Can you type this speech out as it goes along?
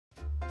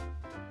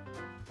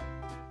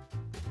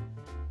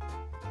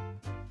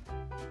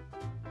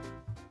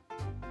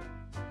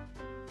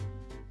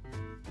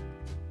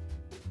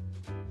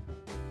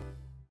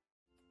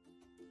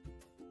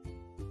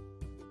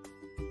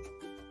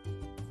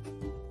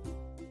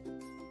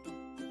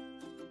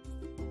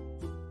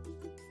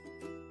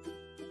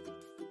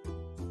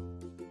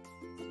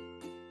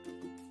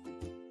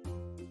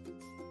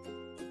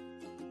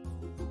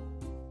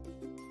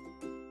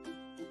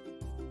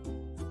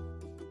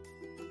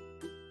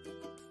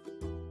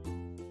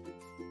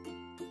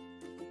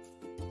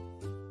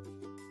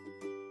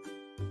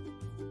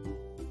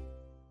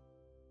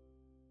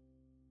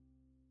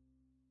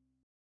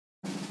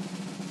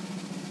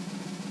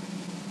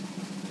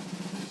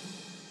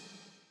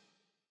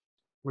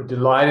We're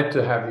delighted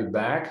to have you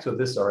back to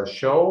this our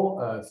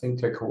show,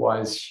 ThinkTech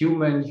Hawaii's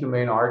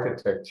Humane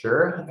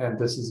Architecture, and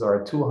this is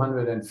our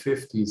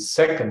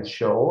 252nd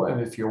show. And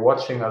if you're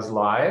watching us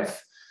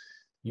live,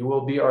 you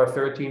will be our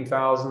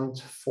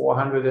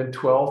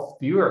 13,412th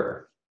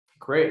viewer.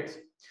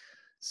 Great.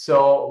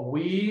 So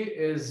we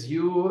is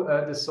you,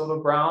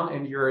 DeSoto Brown,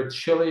 in your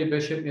chilly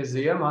Bishop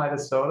Museum. Hi,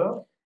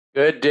 DeSoto.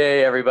 Good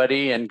day,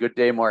 everybody, and good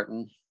day,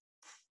 Martin.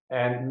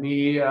 And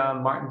me,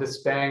 Martin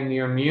Despang,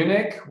 near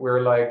Munich.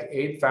 We're like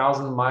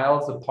 8,000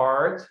 miles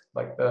apart,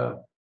 like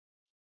the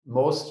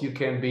most you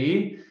can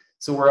be.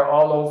 So we're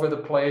all over the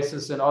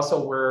places, and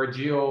also we're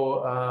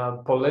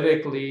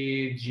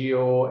geopolitically,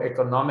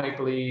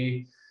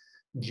 geoeconomically,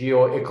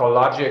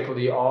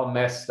 geoecologically all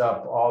messed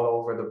up all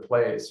over the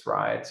place,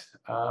 right?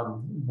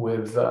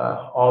 With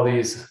all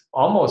these,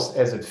 almost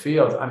as it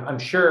feels. I'm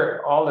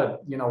sure all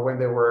that, when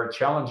there were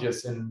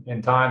challenges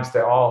in times,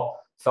 they all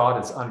thought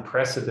it's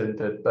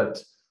unprecedented, but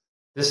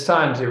this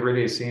time it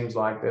really seems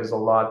like there's a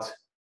lot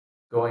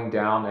going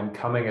down and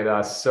coming at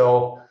us.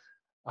 So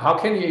how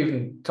can you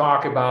even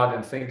talk about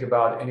and think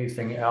about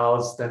anything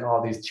else than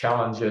all these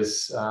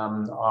challenges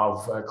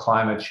of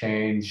climate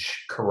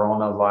change,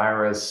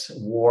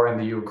 coronavirus, war in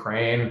the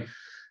Ukraine,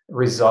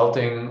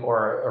 resulting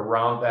or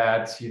around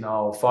that,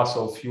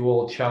 fossil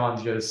fuel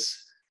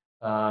challenges,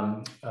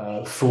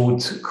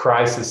 food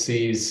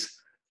crises,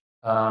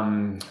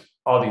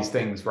 all these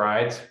things,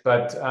 right?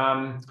 But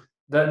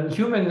the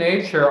human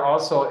nature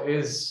also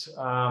is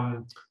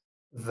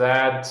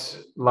that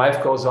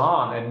life goes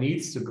on and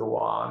needs to go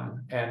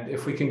on. And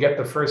if we can get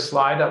the first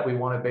slide up, we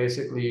want to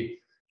basically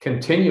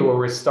continue where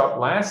we stopped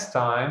last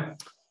time,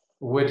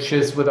 which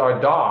is with our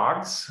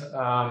dogs. You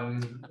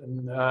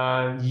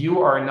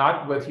are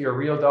not with your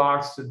real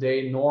dogs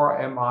today,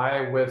 nor am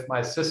I with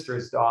my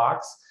sister's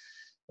dogs.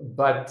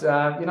 But,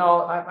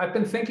 I've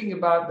been thinking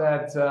about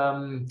that.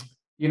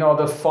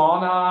 The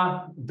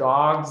fauna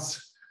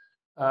dogs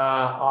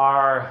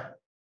are,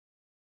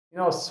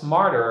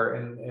 smarter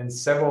in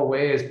several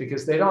ways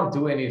because they don't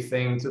do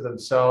anything to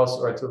themselves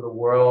or to the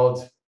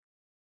world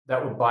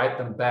that would bite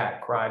them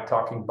back, right?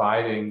 Talking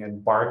biting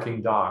and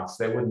barking dogs,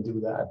 they wouldn't do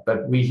that.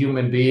 But we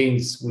human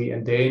beings, we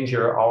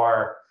endanger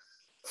our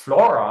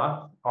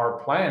flora, our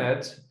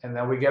planet, and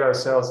then we get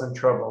ourselves in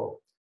trouble.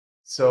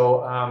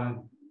 So,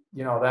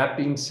 that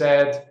being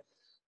said,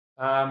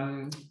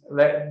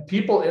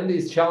 people in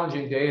these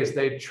challenging days,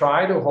 they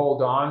try to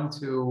hold on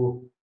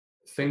to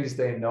things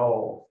they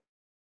know,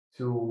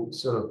 to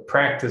sort of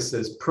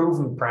practices,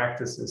 proven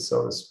practices,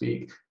 so to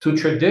speak, to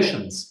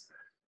traditions.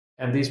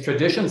 And these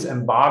traditions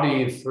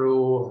embody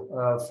through,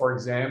 for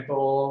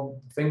example,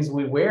 things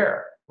we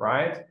wear,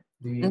 right?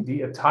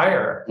 The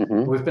attire.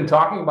 Mm-hmm. We've been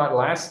talking about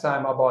last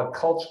time about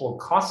cultural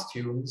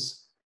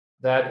costumes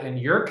that in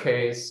your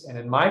case, and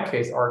in my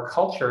case, our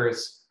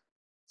cultures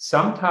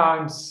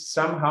sometimes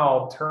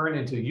somehow turn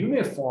into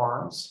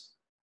uniforms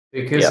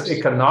because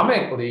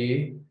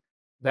economically,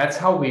 that's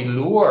how we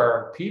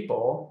lure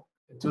people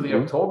to the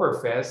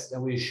Oktoberfest,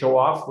 and we show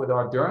off with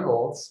our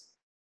dirndls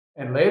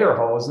and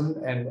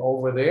lederhosen, and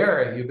over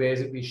there you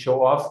basically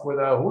show off with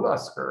a hula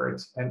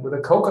skirt and with a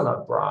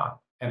coconut bra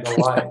and the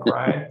like,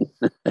 right?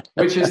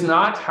 Which is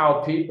not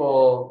how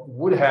people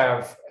would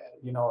have,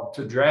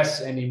 to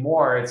dress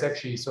anymore. It's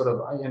actually sort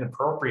of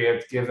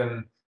inappropriate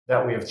given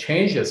that we have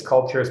changed as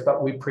cultures,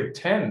 but we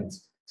pretend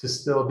to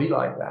still be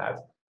like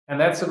that. And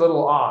that's a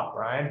little odd,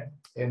 right?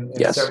 In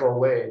several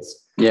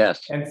ways.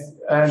 Yes. And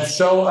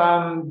so,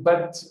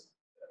 but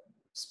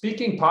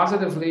speaking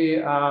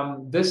positively,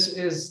 this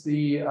is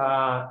the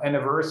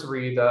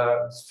anniversary,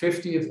 the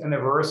 50th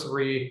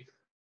anniversary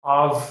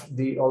of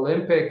the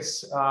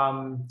Olympics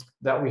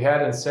that we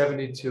had in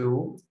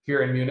 '72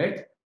 here in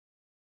Munich.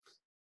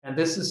 And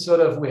this is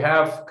sort of, we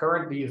have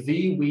currently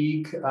the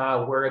week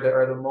where there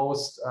are the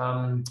most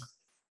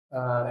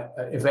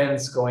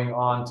events going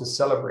on to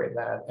celebrate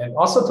that and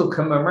also to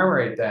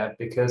commemorate that,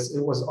 because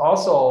it was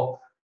also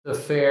the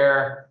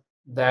fair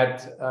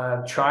that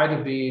tried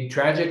to be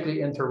tragically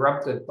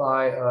interrupted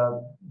by a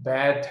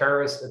bad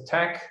terrorist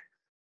attack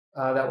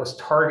that was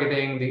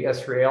targeting the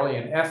Israeli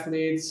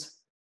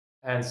athletes,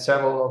 and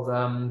several of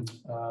them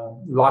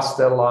lost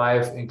their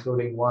life,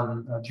 including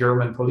one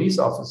German police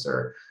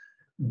officer.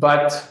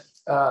 But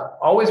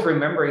always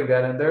remembering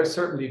that, and there's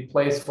certainly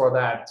place for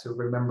that, to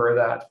remember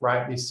that,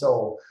 rightly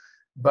so.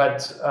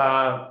 But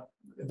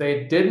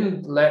they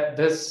didn't let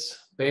this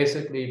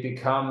basically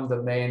become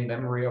the main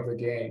memory of the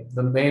game.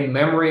 The main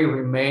memory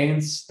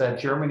remains that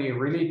Germany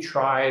really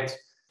tried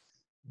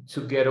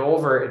to get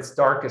over its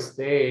darkest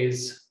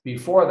days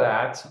before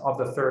that of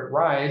the Third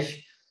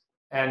Reich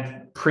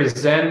and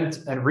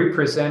present and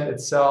represent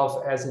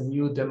itself as a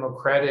new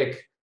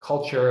democratic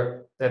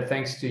culture that,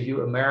 thanks to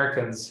you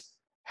Americans,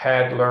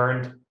 had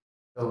learned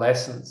the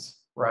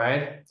lessons,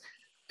 right?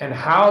 And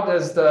how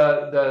does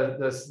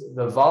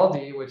the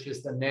Waldi, which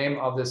is the name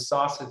of the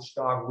sausage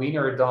dog,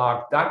 wiener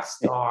dog, Dachs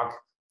dog,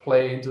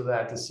 play into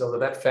that? So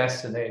that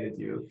fascinated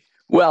you.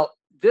 Well,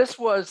 this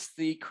was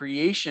the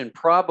creation,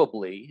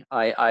 probably.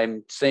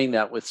 I'm saying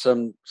that with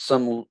some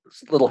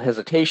little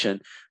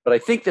hesitation, but I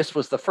think this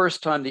was the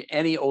first time that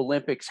any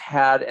Olympics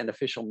had an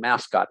official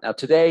mascot. Now,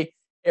 today,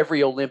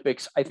 every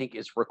Olympics, I think,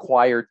 is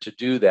required to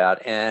do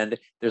that. And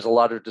there's a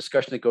lot of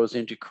discussion that goes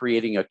into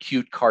creating a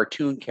cute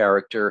cartoon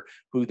character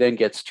who then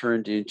gets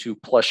turned into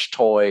plush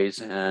toys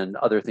and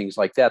other things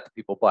like that that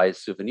people buy as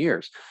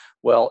souvenirs.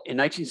 Well, in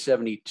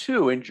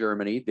 1972 in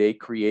Germany, they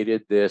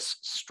created this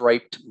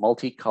striped,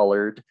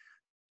 multicolored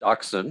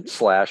dachshund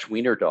 /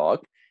 wiener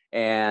dog.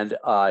 And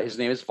his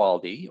name is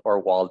Waldi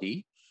or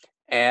Waldi.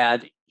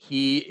 And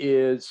he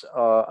is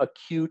a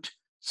cute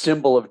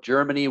symbol of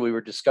Germany. We were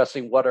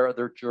discussing what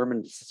other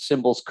German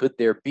symbols could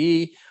there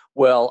be.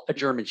 Well, a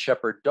German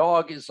Shepherd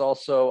dog is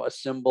also a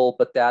symbol,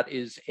 but that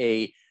is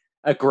a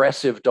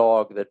aggressive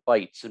dog that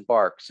bites and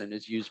barks and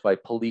is used by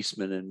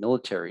policemen and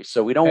military.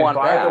 So we don't want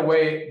that.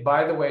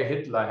 By the way,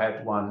 Hitler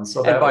had one. So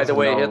and that by was the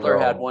way, no Hitler go.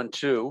 had one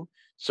too.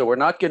 So we're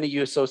not going to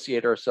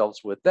associate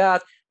ourselves with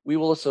that. We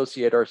will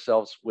associate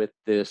ourselves with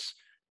this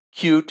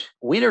cute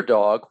wiener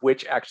dog,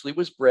 which actually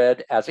was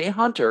bred as a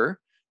hunter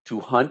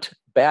to hunt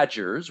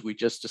badgers. We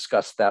just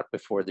discussed that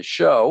before the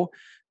show.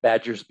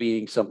 Badgers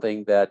being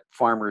something that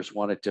farmers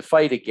wanted to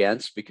fight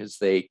against because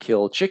they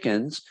kill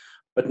chickens.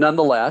 But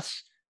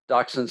nonetheless,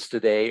 dachshunds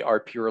today are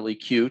purely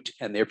cute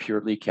and they're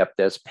purely kept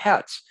as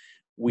pets.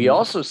 We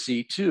also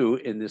see too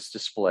in this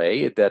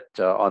display that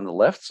on the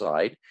left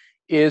side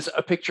is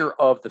a picture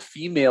of the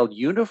female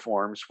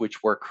uniforms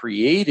which were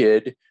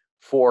created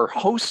for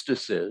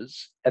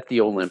hostesses at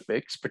the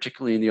Olympics,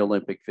 particularly in the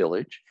Olympic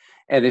Village.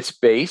 And it's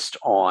based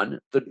on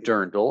the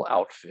dirndl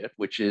outfit,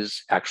 which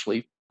is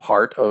actually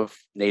part of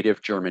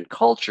native German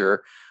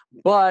culture,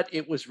 but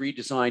it was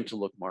redesigned to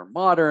look more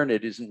modern.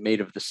 It isn't made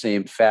of the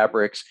same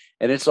fabrics.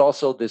 And it's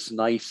also this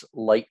nice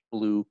light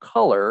blue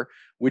color,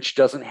 which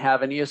doesn't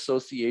have any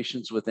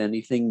associations with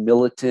anything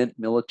militant,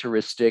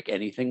 militaristic,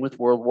 anything with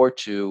World War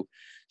II.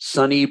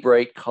 Sunny,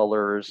 bright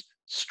colors,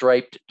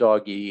 striped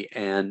doggy,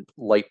 and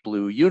light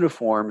blue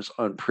uniforms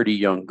on pretty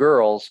young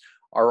girls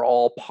are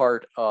all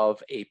part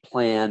of a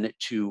plan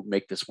to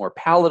make this more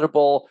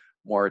palatable,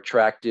 more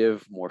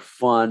attractive, more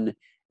fun,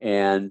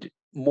 and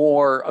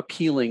more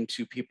appealing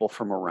to people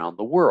from around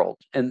the world.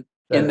 And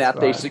in that,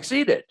 they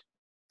succeeded.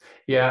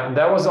 Yeah, and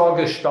that was all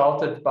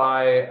gestalted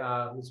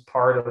by who's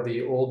part of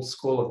the old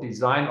school of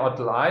design,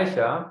 Otto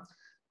Eicher,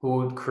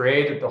 who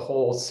created the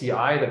whole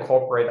CI, the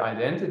corporate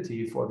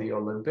identity for the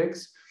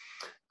Olympics.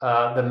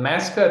 The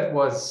mascot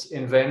was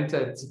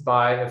invented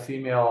by a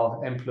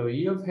female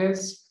employee of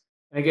his.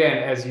 And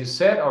again, as you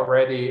said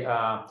already,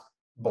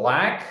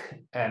 black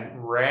and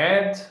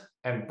red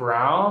and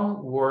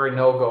brown were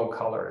no-go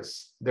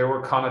colors. They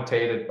were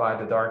connotated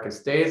by the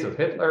darkest days of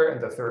Hitler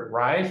and the Third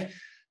Reich.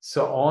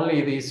 So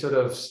only these sort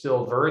of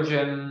still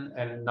virgin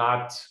and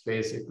not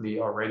basically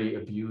already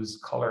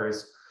abused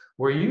colors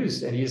were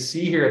used. And you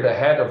see here the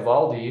head of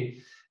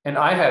Waldi, and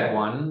I had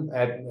one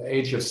at the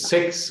age of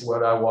 6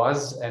 when I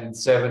was, and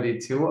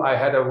 72. I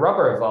had a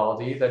rubber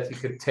Waldi that you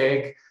could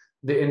take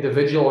the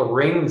individual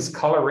rings,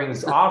 color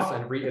rings off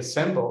and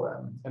reassemble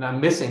them. And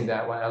I'm missing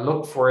that. When I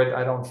look for it,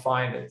 I don't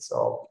find it.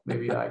 So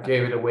maybe I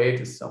gave it away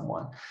to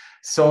someone.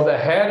 So the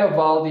head of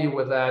Waldi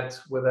with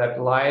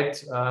that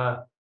light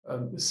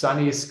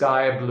sunny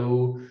sky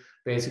blue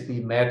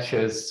basically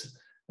matches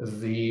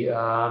the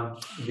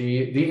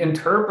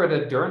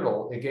interpreted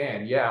dirndl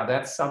again. Yeah,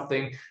 that's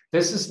something.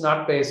 This is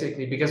not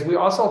basically, because we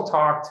also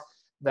talked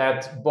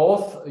that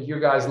both you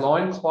guys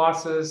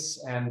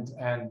loincloths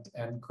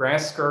and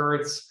grass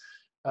skirts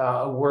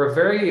were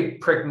very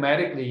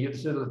pragmatically,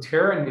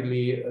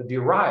 utilitarianly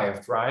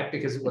derived, right?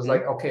 Because it was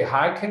like, okay,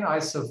 how can I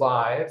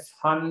survive,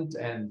 hunt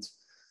and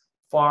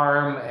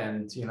farm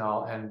and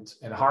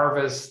and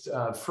harvest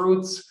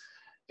fruits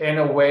in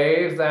a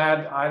way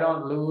that I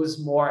don't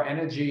lose more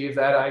energy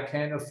that I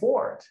can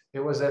afford.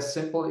 It was as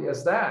simple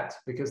as that,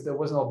 because there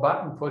was no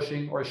button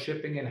pushing or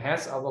shipping in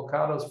Hess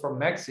avocados from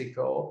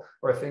Mexico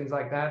or things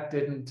like that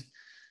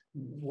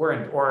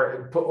weren't,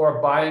 or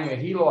buying a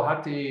Hilo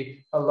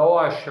Hati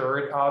Aloha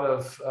shirt out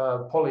of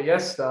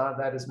polyester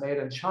that is made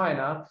in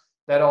China.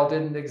 That all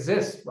didn't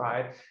exist,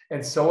 right?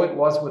 And so it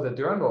was with the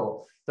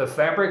dirndl. The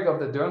fabric of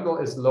the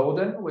dirndl is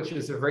loden, which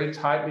is a very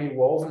tightly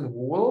woven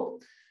wool.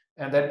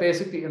 And that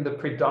basically in the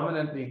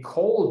predominantly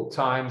cold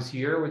times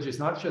here, which is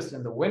not just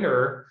in the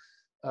winter,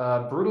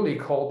 brutally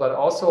cold, but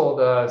also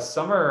the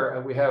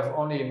summer, we have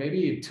only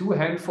maybe 2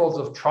 handfuls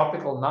of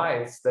tropical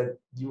nights that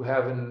you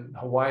have in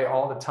Hawaii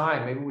all the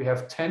time. Maybe we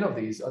have 10 of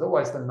these.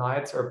 Otherwise, the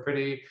nights are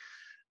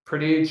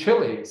pretty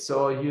chilly.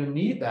 So you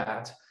need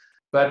that.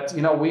 But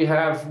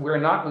we're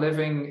not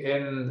living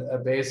in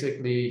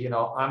basically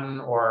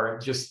or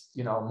just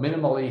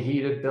minimally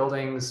heated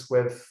buildings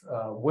with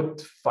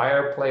wood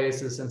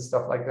fireplaces and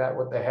stuff like that,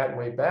 what they had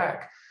way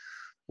back.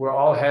 We're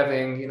all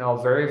having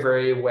very,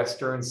 very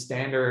Western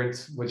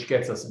standards, which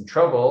gets us in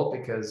trouble,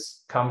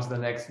 because comes the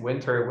next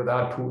winter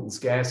without Putin's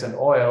gas and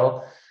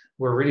oil,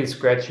 we're really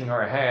scratching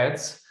our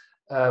heads.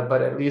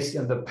 But at least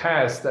in the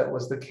past, that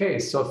was the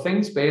case. So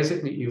things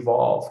basically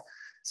evolve.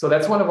 So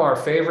that's one of our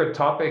favorite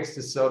topics,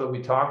 DeSoto,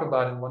 we talk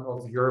about in one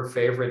of your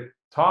favorite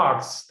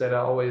talks that I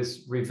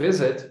always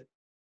revisit.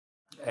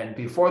 And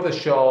before the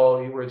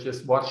show, you were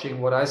just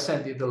watching what I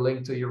sent you the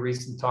link to your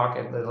recent talk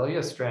at the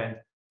Liljestrand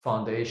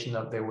Foundation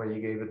up there where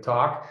you gave a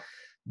talk.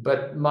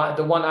 But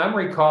the one I'm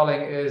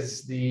recalling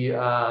is the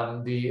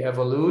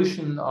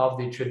evolution of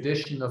the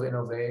tradition of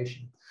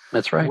innovation.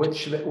 That's right.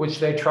 Which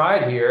they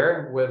tried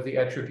here with the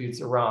attributes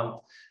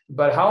around.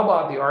 But how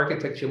about the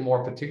architecture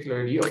more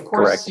particularly? You, of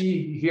course, Correct.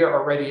 see here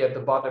already at the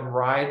bottom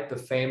right the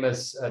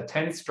famous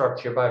tent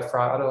structure by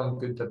Fra Otto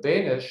and Günther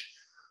Behnisch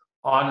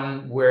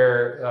on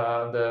where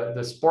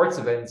the sports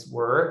events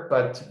were.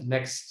 But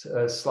next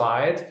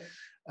slide.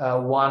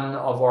 One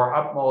of our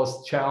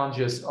utmost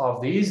challenges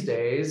of these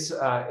days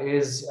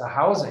is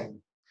housing.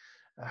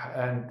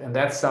 And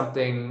that's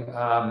something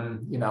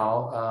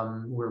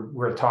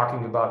we're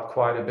talking about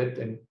quite a bit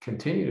and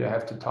continue to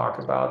have to talk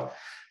about.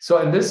 So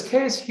in this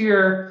case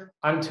here,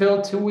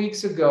 until 2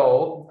 weeks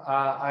ago,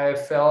 I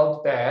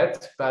felt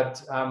bad,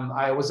 but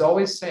I was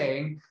always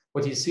saying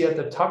what you see at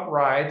the top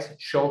right,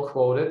 show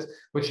quoted,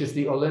 which is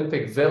the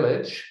Olympic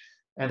Village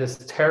and this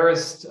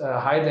terraced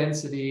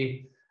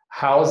high-density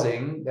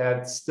housing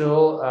that's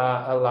still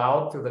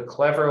allowed through the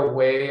clever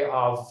way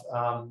of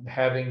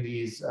having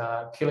these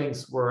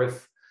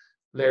Killingsworth,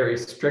 Larry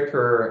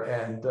Stricker,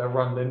 and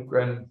Ron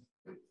Lindgren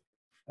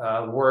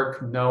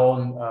work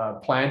known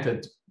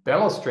planted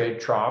balustrade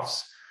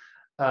troughs,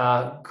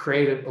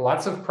 created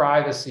lots of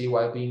privacy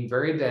while being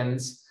very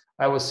dense.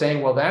 I was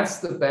saying, well, that's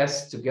the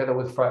best, together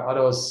with Fra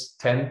Otto's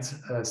tent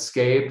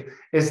scape,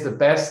 is the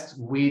best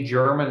we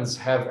Germans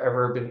have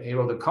ever been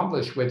able to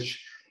accomplish,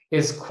 which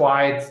is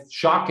quite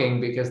shocking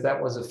because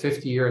that was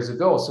 50 years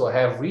ago. So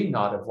have we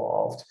not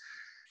evolved?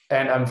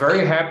 And I'm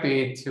very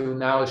happy to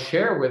now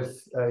share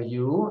with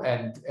you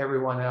and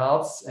everyone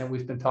else, and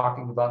we've been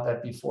talking about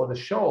that before the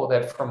show,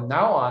 that from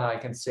now on I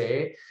can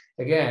say,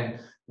 again,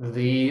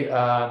 the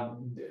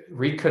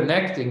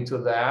reconnecting to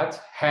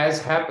that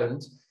has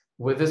happened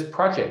with this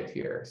project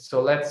here.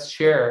 So let's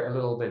share a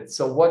little bit.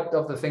 So what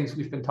of the things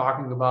we've been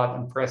talking about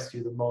impressed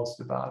you the most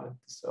about it,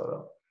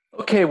 DeSoto?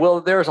 Okay,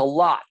 well, there's a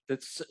lot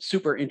that's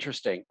super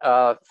interesting.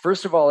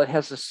 First of all, it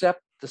has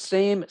the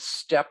same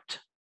stepped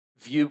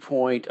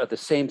viewpoint of the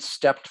same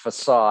stepped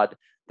facade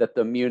that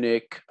the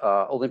Munich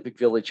Olympic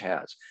Village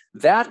has.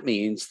 That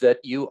means that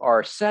you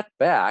are set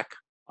back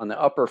on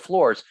the upper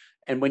floors,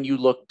 and when you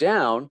look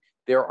down,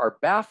 there are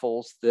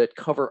baffles that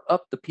cover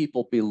up the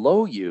people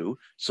below you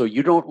so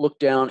you don't look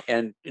down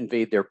and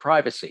invade their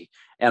privacy.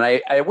 And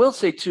I will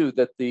say too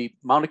that the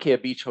Mauna Kea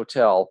Beach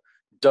Hotel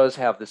does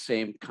have the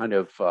same kind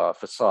of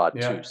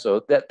facade too.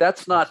 So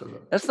that's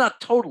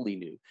not totally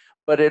new.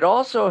 But it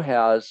also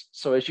has,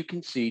 so as you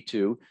can see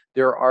too,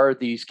 there are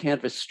these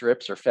canvas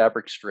strips or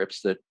fabric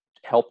strips that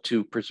help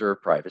to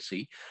preserve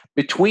privacy.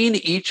 Between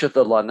each of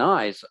the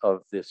lanais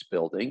of this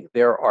building,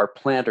 there are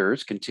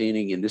planters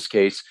containing, in this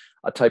case,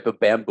 a type of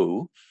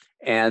bamboo.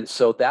 And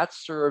so that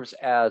serves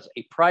as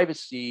a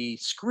privacy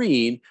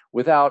screen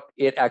without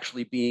it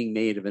actually being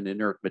made of an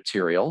inert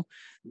material.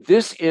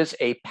 This is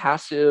a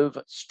passive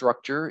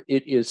structure.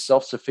 It is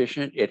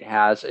self-sufficient. It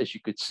has, as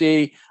you could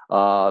see,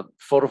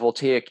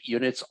 photovoltaic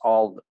units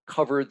all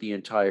cover the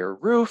entire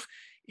roof.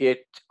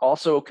 It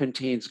also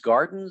contains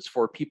gardens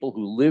for people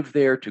who live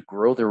there to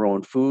grow their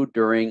own food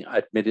during,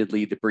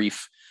 admittedly, the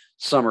brief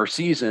summer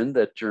season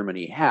that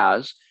Germany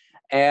has.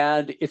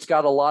 And it's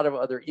got a lot of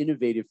other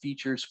innovative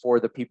features for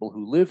the people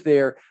who live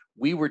there.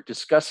 We were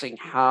discussing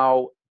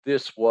how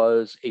this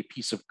was a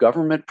piece of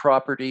government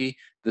property.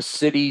 The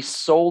city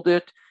sold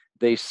it.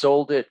 They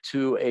sold it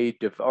to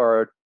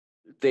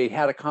they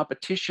had a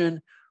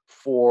competition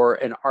for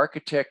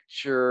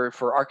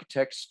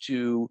architects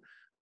to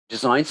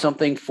design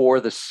something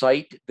for the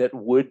site that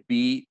would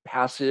be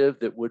passive,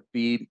 that would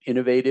be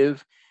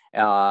innovative.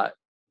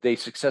 They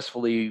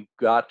successfully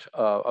got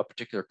a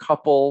particular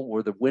couple,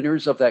 were the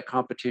winners of that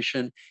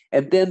competition.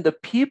 And then the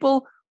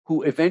people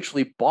who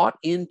eventually bought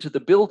into the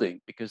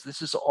building, because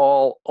this is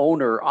all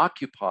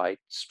owner-occupied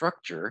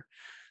structure,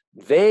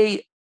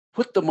 they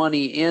put the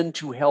money in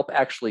to help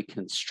actually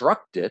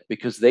construct it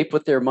because they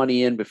put their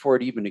money in before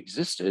it even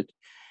existed.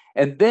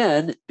 And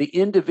then the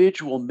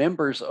individual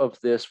members of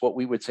this, what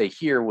we would say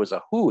here was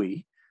a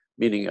hui,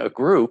 meaning a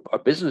group, a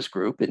business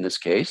group in this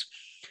case,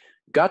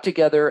 got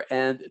together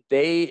and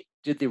they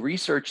did the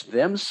research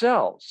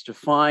themselves to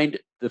find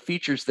the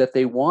features that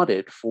they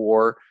wanted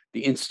for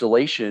the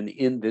installation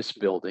in this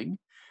building.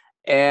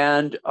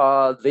 And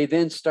they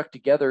then stuck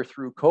together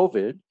through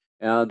COVID.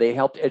 They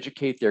helped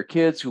educate their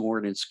kids who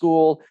weren't in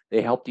school.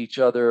 They helped each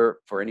other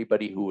for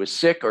anybody who was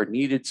sick or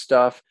needed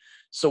stuff.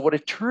 So what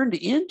it turned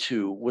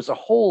into was a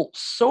whole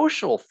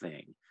social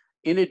thing.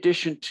 In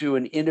addition to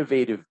an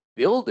innovative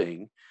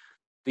building,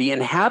 the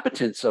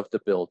inhabitants of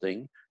the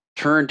building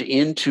turned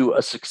into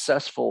a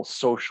successful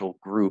social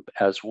group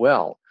as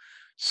well.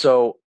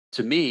 So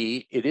to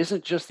me, it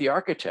isn't just the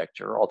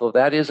architecture, although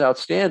that is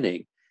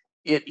outstanding.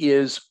 It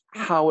is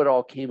how it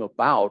all came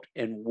about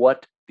and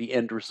what the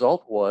end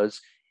result was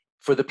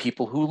for the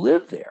people who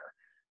live there.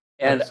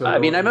 And I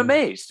mean, I'm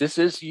Absolutely. amazed. This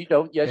is, you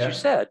know, as you Yeah.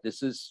 said,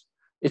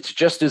 it's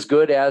just as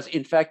good as,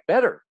 in fact,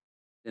 better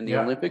than the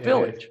Yeah, Olympic it is.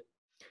 Village.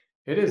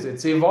 It is.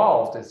 It's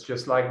evolved. It's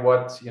just like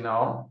what,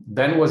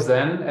 then was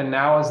then and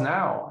now is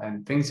now.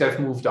 And things have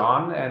moved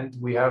on and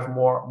we have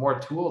more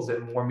tools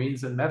and more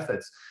means and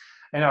methods.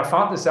 And I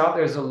found this out.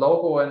 There's a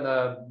logo in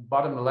the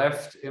bottom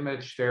left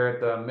image there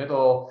at the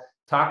middle.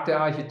 Tag der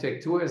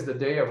Architektur is the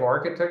day of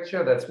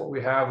architecture. That's what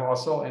we have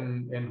also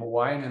in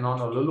Hawaii and in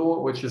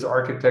Honolulu, which is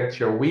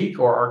Architecture Week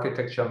or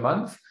Architecture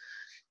Month.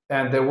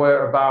 And there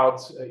were about,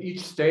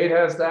 each state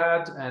has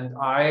that. And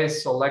I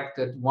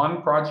selected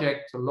one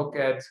project to look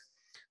at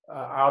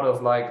out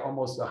of like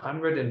almost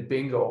 100, and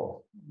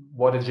bingo,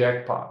 what a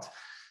jackpot.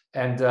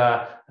 And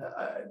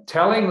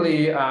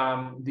tellingly,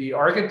 the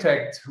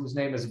architect, whose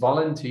name is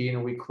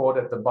Valentin, we quote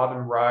at the bottom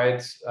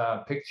right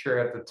picture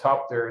at the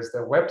top, there is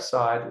their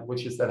website,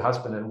 which is that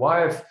husband and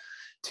wife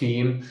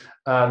team.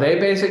 They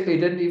basically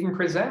didn't even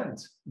present.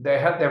 They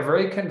had their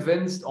very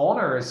convinced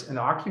owners and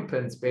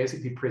occupants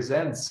basically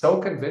present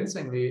so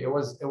convincingly. It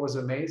was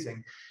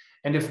amazing.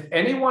 And if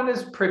anyone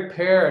is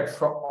prepared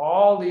for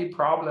all the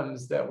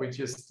problems that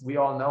we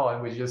all know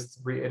and we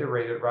just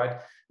reiterated, right?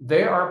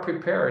 They are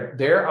prepared.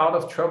 They're out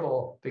of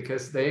trouble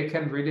because they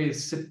can really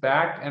sit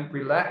back and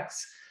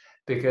relax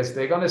because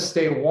they're going to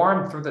stay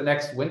warm through the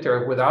next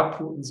winter without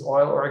Putin's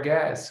oil or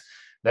gas.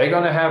 They're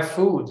going to have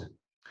food.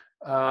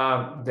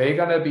 They're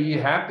going to be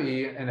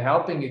happy and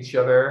helping each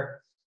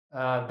other.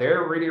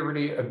 They're really,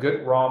 really a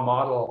good raw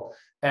model.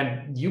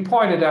 And you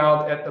pointed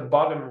out at the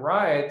bottom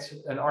right,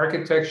 an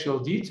architectural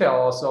detail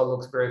also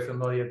looks very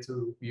familiar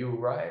to you,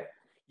 right?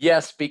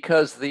 Yes,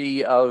 because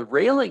the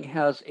railing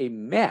has a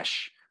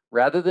mesh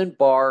rather than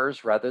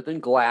bars, rather than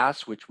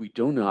glass, which we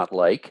do not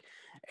like.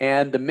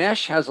 And the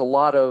mesh has a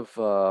lot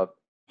of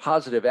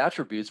positive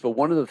attributes. But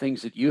one of the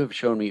things that you have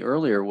shown me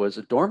earlier was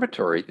a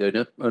dormitory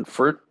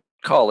for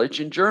college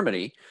in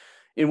Germany,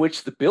 in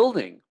which the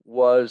building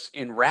was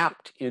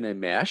enwrapped in a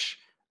mesh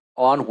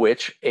on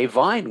which a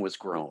vine was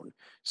grown.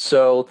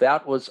 So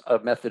that was a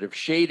method of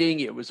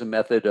shading. It was a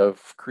method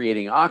of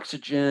creating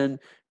oxygen,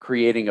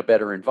 creating a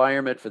better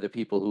environment for the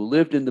people who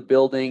lived in the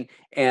building.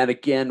 And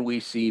again, we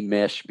see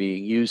mesh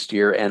being used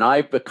here. And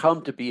I've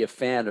become to be a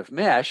fan of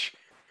mesh,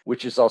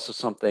 which is also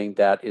something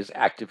that is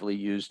actively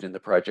used in the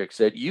projects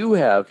that you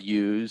have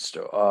used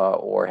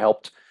or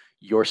helped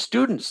your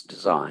students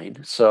design.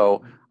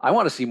 So I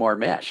want to see more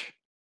mesh.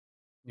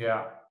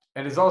 Yeah.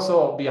 And it's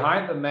also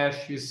behind the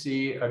mesh, you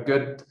see a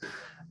good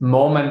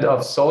moment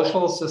of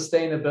social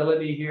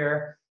sustainability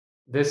here.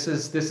 This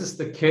is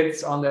the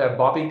kids on their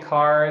bobby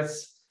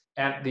cars.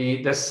 And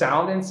the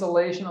sound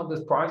insulation of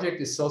this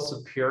project is so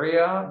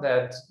superior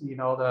that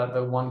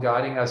the one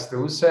guiding us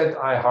through said,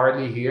 I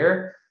hardly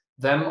hear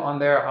them on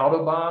their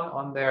autobahn,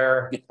 on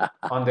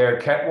their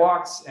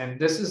catwalks. And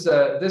this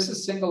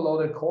is single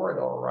loaded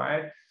corridor,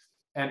 right?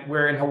 And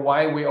where in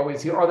Hawaii, we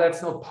always hear, oh,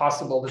 that's not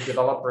possible. The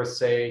developers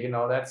say,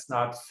 that's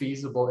not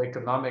feasible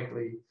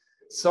economically.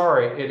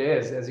 Sorry, it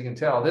is, as you can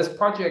tell. This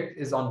project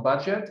is on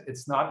budget.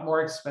 It's not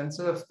more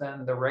expensive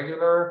than the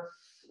regular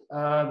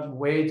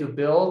way to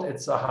build.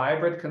 It's a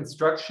hybrid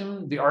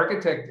construction. The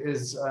architect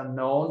is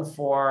known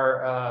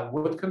for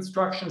wood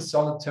construction,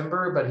 solid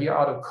timber, but here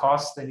out of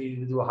cost, they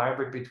needed to do a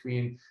hybrid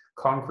between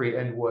concrete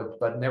and wood.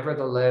 But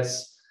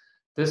nevertheless,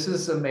 this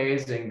is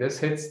amazing. This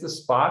hits the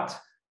spot.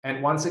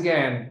 And once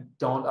again,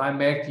 don't I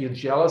make you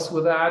jealous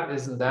with that?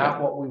 Isn't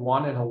that what we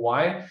want in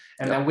Hawaii?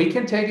 And then we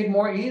can take it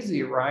more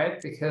easy,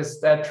 right? Because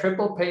that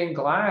triple pane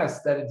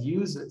glass that it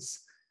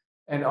uses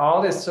and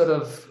all this sort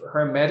of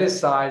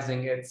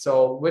hermeticizing it.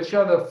 So which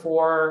are the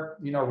four,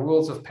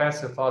 rules of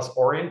passive house?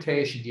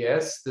 Orientation,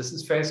 yes, this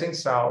is facing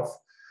south,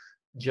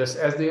 just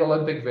as the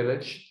Olympic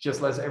Village,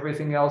 just as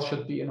everything else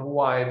should be in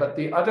Hawaii. But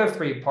the other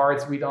three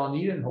parts we don't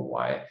need in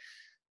Hawaii,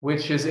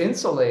 which is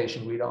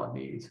insulation we don't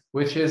need,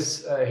 which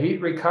is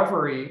heat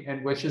recovery,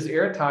 and which is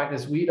air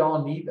tightness, we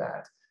don't need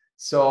that.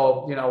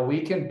 So, we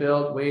can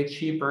build way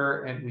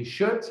cheaper, and we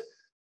should.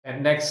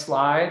 And next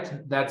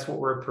slide, that's what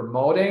we're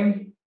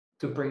promoting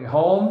to bring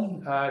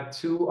home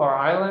to our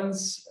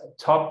islands.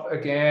 Top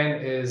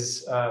again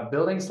is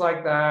buildings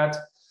like that.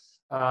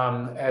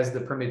 As the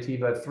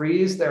Primitiva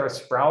 3s, they're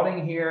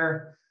sprouting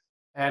here.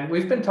 And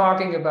we've been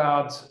talking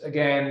about,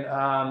 again,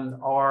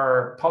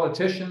 our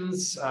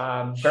politicians,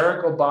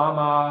 Barack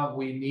Obama,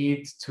 we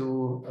need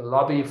to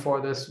lobby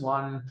for this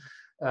one.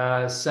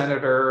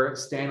 Senator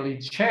Stanley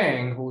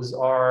Chang, who's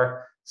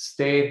our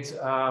state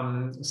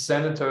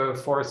senator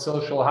for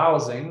social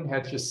housing,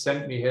 had just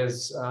sent me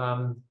his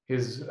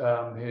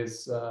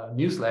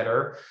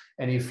newsletter,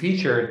 and he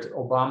featured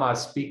Obama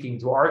speaking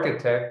to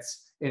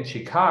architects in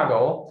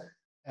Chicago,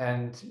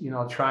 and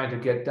trying to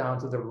get down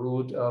to the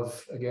root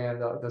of, again,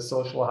 the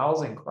social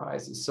housing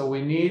crisis. So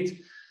we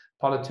need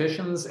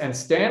politicians. And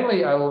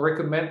Stanley, I will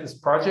recommend this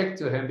project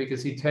to him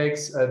because he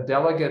takes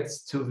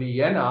delegates to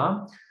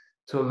Vienna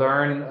to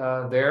learn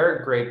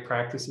their great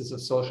practices of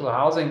social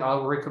housing.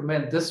 I'll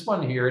recommend this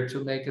one here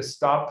to make a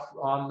stop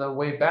on the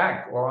way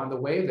back or on the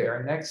way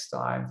there next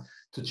time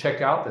to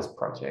check out this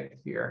project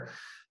here.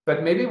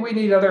 But maybe we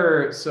need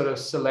other sort of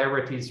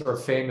celebrities or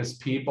famous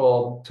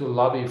people to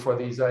lobby for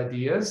these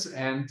ideas.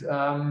 And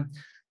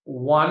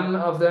one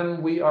of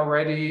them we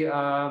already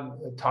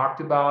talked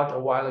about a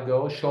while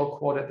ago, show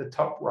quote at the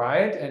top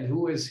right. And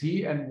who is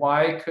he and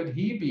why could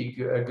he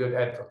be a good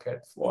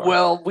advocate for?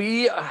 Well,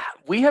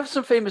 we have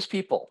some famous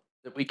people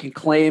that we can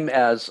claim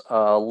as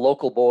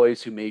local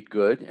boys who made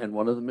good, and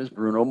one of them is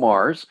Bruno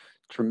Mars,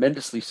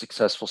 tremendously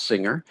successful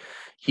singer.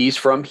 He's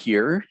from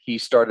here. He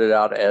started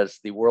out as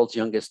the world's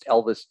youngest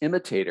Elvis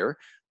imitator,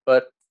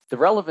 but the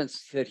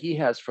relevance that he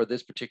has for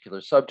this particular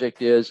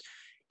subject is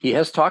he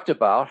has talked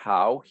about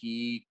how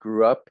he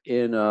grew up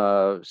in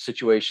a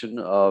situation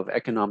of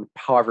economic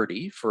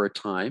poverty for a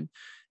time,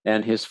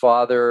 and his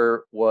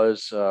father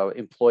was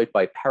employed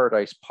by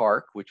Paradise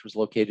Park, which was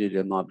located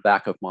in the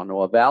back of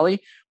Manoa Valley,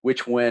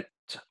 which went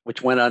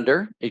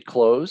under. It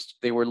closed.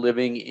 They were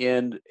living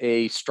in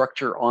a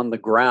structure on the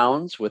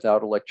grounds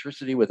without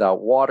electricity,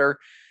 without water.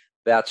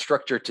 That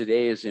structure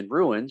today is in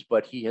ruins,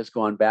 but he has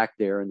gone back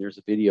there, and there's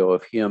a video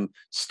of him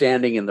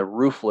standing in the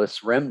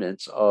roofless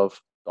remnants of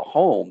the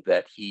home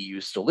that he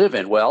used to live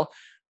in. Well,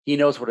 he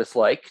knows what it's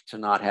like to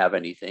not have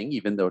anything,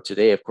 even though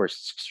today, of course,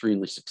 it's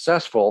extremely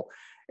successful.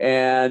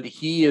 And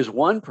he is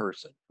one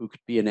person who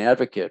could be an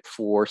advocate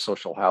for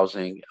social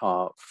housing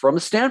from a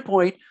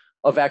standpoint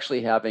of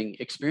actually having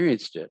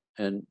experienced it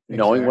and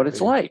knowing what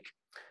it's like.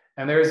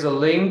 And there's a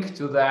link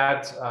to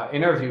that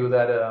interview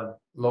that a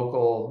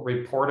local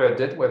reporter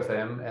did with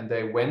him, and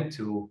they went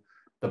to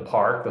the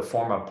park, the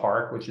former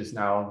park, which is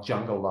now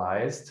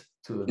jungleized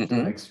to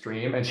an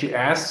extreme. And she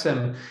asked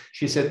him,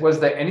 she said, was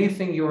there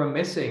anything you were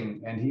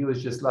missing? And he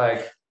was just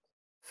like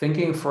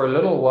thinking for a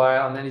little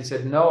while. And then he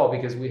said, no,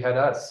 because we had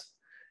us.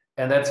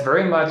 And that's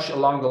very much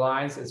along the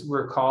lines as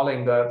we're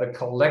calling the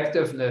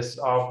collectiveness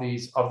of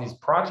these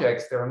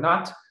projects. They're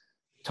not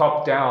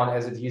top down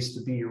as it used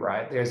to be,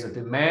 right? There's a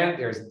demand,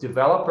 there's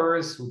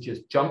developers who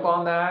just jump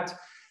on that,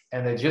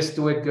 and they just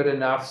do it good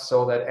enough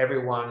so that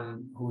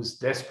everyone who's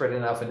desperate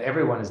enough, and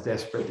everyone is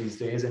desperate these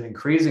days, and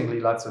increasingly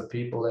lots of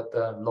people at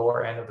the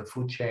lower end of the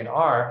food chain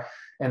are,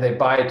 and they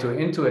buy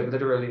into it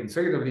literally and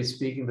figuratively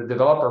speaking. The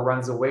developer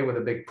runs away with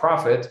a big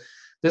profit.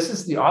 This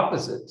is the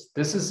opposite.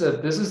 This is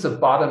a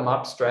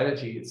bottom-up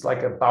strategy. It's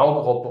like a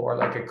Baugruppe or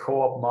like a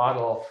co-op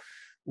model,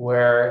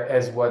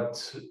 whereas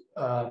what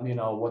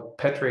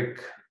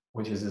Patrick,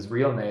 which is his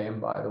real name,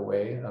 by the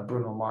way,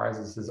 Bruno Mars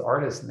is his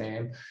artist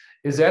name,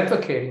 is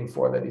advocating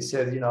for that. He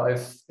said,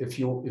 if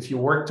you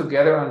work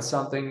together on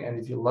something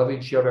and if you love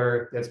each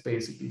other, that's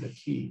basically the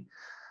key.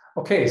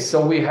 Okay,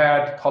 so we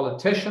had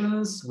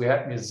politicians, we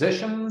had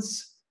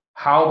musicians.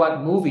 How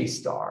about movie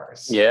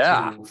stars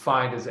to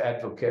find as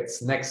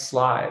advocates? Next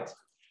slide.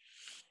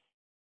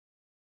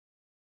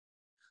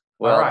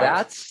 Well,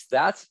 right.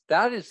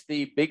 that is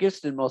the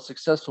biggest and most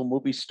successful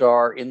movie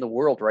star in the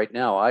world right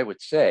now, I would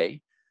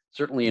say,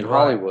 certainly in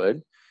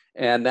Hollywood.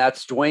 And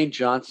that's Dwayne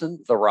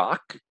Johnson, The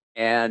Rock.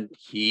 And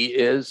he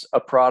is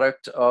a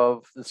product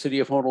of the city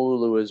of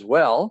Honolulu as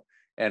well.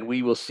 And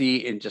we will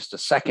see in just a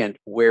second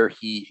where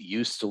he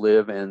used to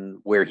live and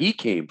where he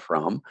came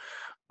from.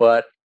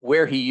 But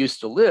where he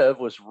used to live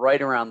was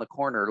right around the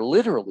corner,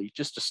 literally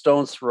just a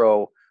stone's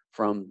throw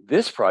from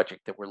this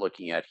project that we're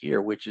looking at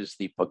here, which is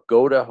the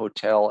Pagoda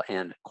Hotel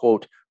and,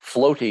 quote,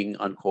 floating,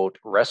 unquote,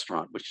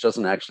 restaurant, which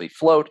doesn't actually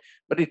float,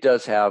 but it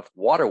does have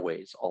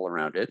waterways all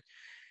around it.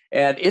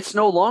 And it's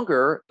no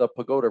longer the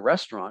Pagoda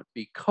restaurant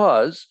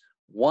because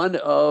one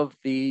of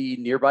the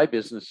nearby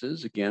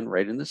businesses, again,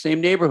 right in the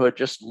same neighborhood,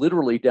 just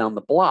literally down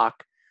the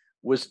block,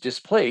 was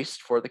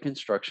displaced for the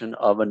construction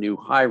of a new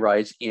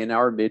high-rise in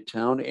our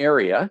Midtown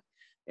area.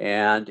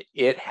 And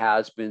it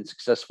has been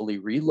successfully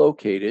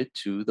relocated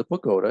to the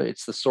Pagoda.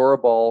 It's the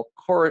Sorobal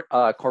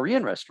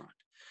Korean restaurant.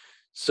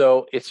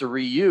 So it's a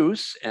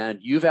reuse, and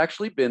you've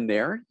actually been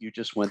there. You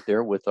just went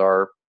there with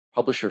our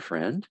publisher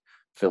friend,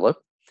 Philip,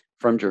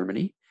 from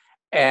Germany.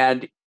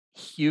 And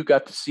you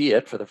got to see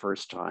it for the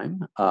first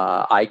time.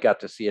 I got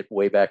to see it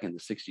way back in the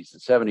 60s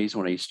and 70s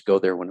when I used to go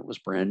there when it was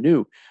brand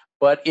new.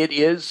 But it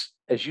is,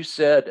 as you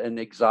said, an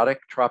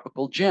exotic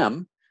tropical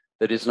gem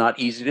that is not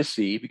easy to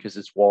see because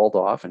it's walled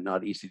off and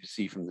not easy to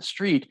see from the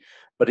street,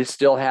 but it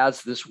still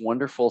has this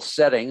wonderful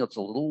setting. It's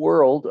a little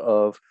world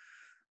of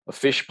a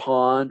fish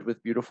pond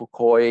with beautiful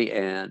koi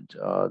and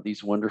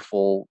these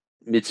wonderful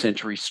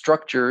mid-century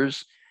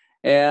structures.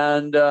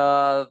 And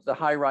the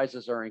high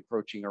rises are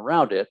encroaching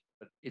around it,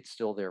 but it's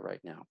still there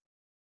right now.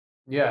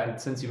 Yeah, and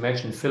since you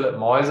mentioned Philip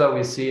Moiser,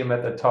 we see him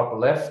at the top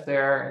left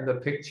there in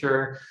the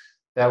picture.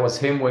 That was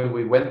him when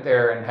we went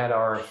there and had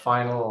our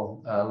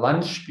final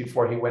lunch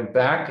before he went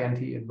back, and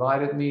he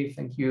invited me.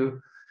 Thank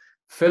you,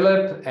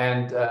 Philip.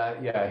 And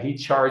he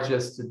charged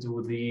us to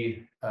do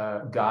the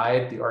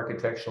guide, the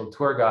architectural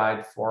tour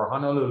guide for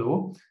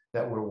Honolulu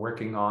that we're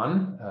working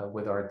on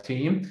with our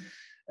team.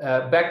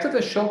 Back to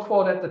the show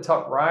quote at the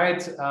top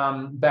right.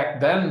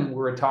 Back then, we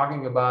were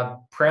talking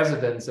about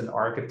presidents in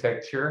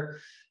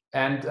architecture.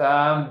 And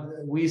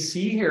we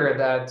see here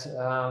that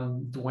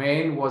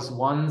Dwayne was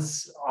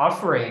once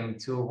offering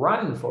to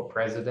run for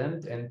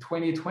president in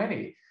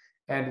 2020.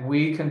 and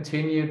we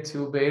continue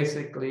to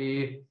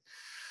basically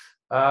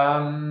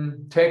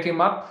take him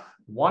up,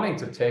 wanting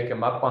to take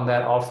him up on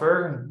that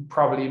offer,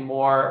 probably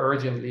more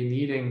urgently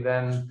needing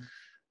than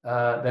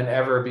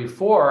ever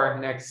before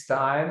next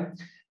time.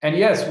 And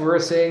yes, we were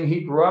saying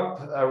he grew up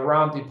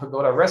around the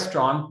Pagoda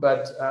restaurant,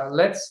 but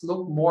let's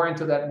look more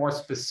into that more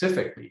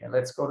specifically. And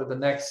let's go to the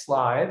next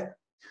slide.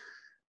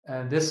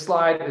 And this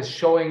slide is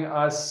showing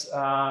us,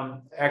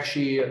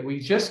 actually, we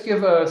just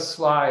give a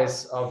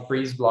slice of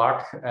Breeze Block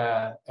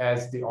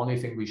as the only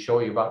thing we show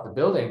you about the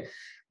building.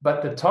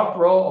 But the top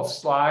row of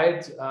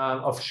slide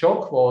of show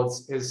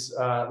quotes is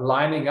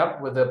lining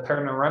up with a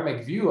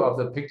panoramic view of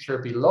the picture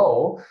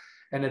below.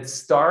 And it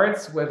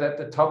starts with, at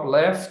the top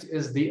left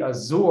is the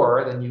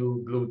Azure, the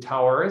new blue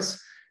towers.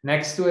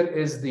 Next to it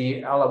is the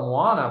Ala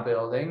Moana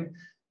building.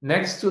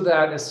 Next to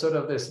that is sort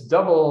of this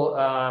double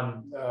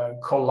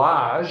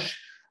collage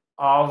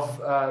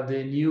of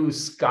the new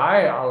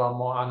Sky Ala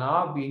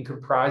Moana, being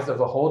comprised of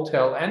a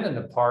hotel and an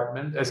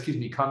apartment,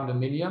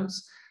 condominiums.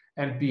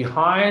 And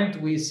behind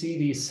we see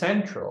the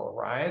Central,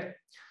 right?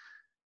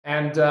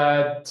 And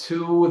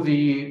to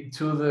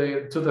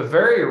the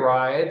very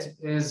right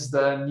is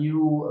the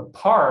new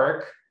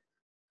park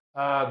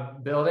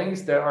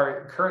buildings that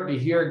are currently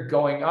here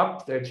going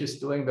up. They're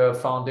just doing the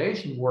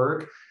foundation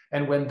work.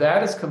 And when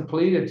that is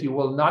completed, you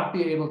will not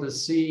be able to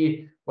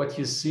see what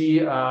you see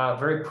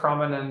very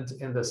prominent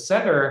in the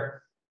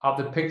center of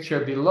the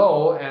picture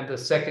below, and the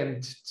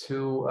second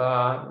to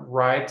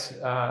right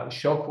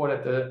show quote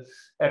at the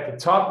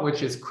top,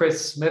 which is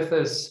Chris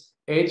Smith's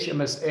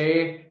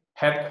HMSA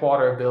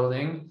headquarter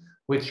building,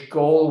 which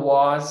goal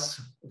was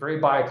a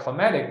very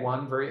bioclimatic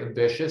one, very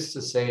ambitious,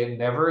 to say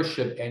never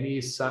should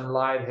any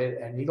sunlight hit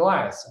any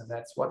glass. And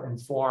that's what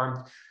informed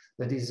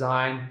the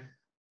design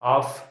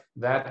of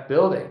that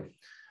building.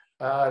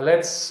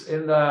 Let's,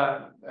 in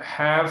the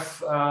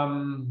half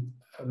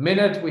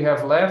minute we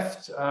have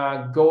left,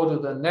 go to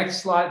the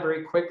next slide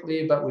very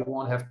quickly, but we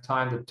won't have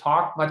time to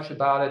talk much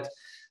about it.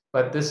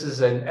 But this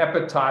is an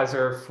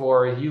appetizer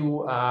for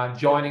you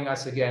joining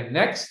us again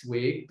next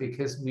week,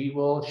 because we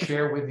will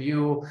share with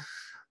you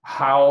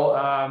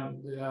how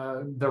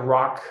the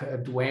Rock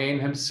Dwayne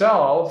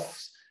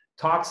himself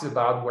talks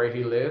about where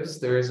he lives.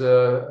 There's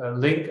a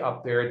link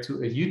up there to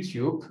a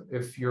YouTube.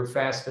 If you're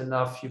fast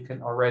enough, you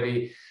can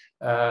already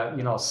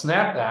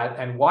snap that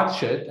and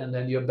watch it, and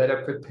then you're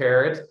better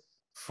prepared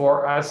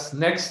for us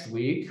next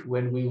week,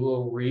 when we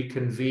will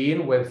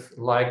reconvene with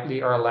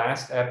likely our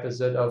last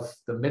episode of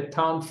the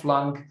Midtown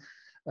Flunk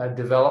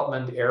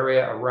development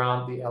area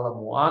around the Ala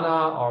Moana,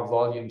 our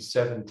volume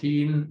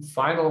 17,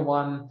 final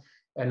one.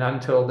 And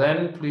until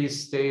then,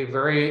 please stay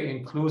very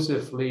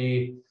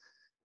inclusively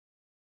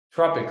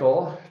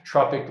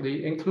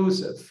tropically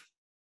inclusive.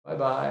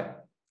 Bye-bye.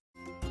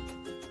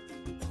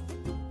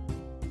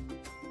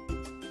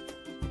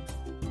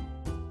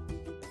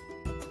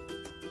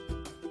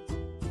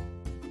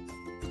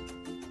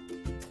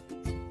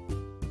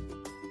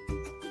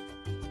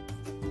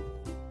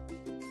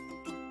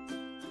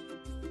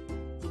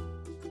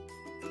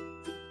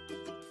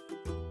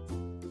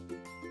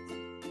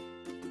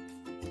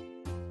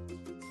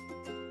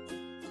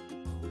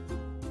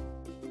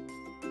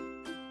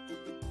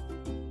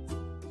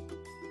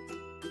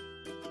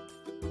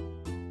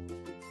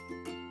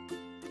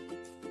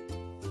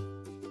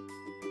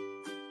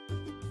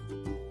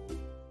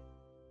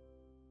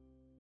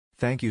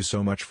 Thank you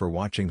so much for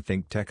watching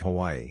ThinkTech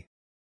Hawaii.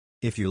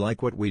 If you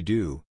like what we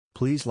do,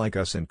 please like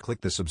us and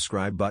click the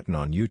subscribe button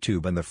on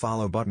YouTube and the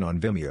follow button on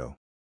Vimeo.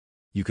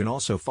 You can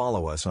also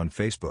follow us on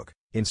Facebook,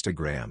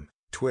 Instagram,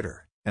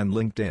 Twitter, and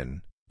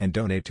LinkedIn, and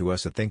donate to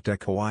us at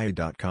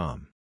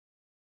thinktechhawaii.com.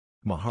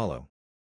 Mahalo.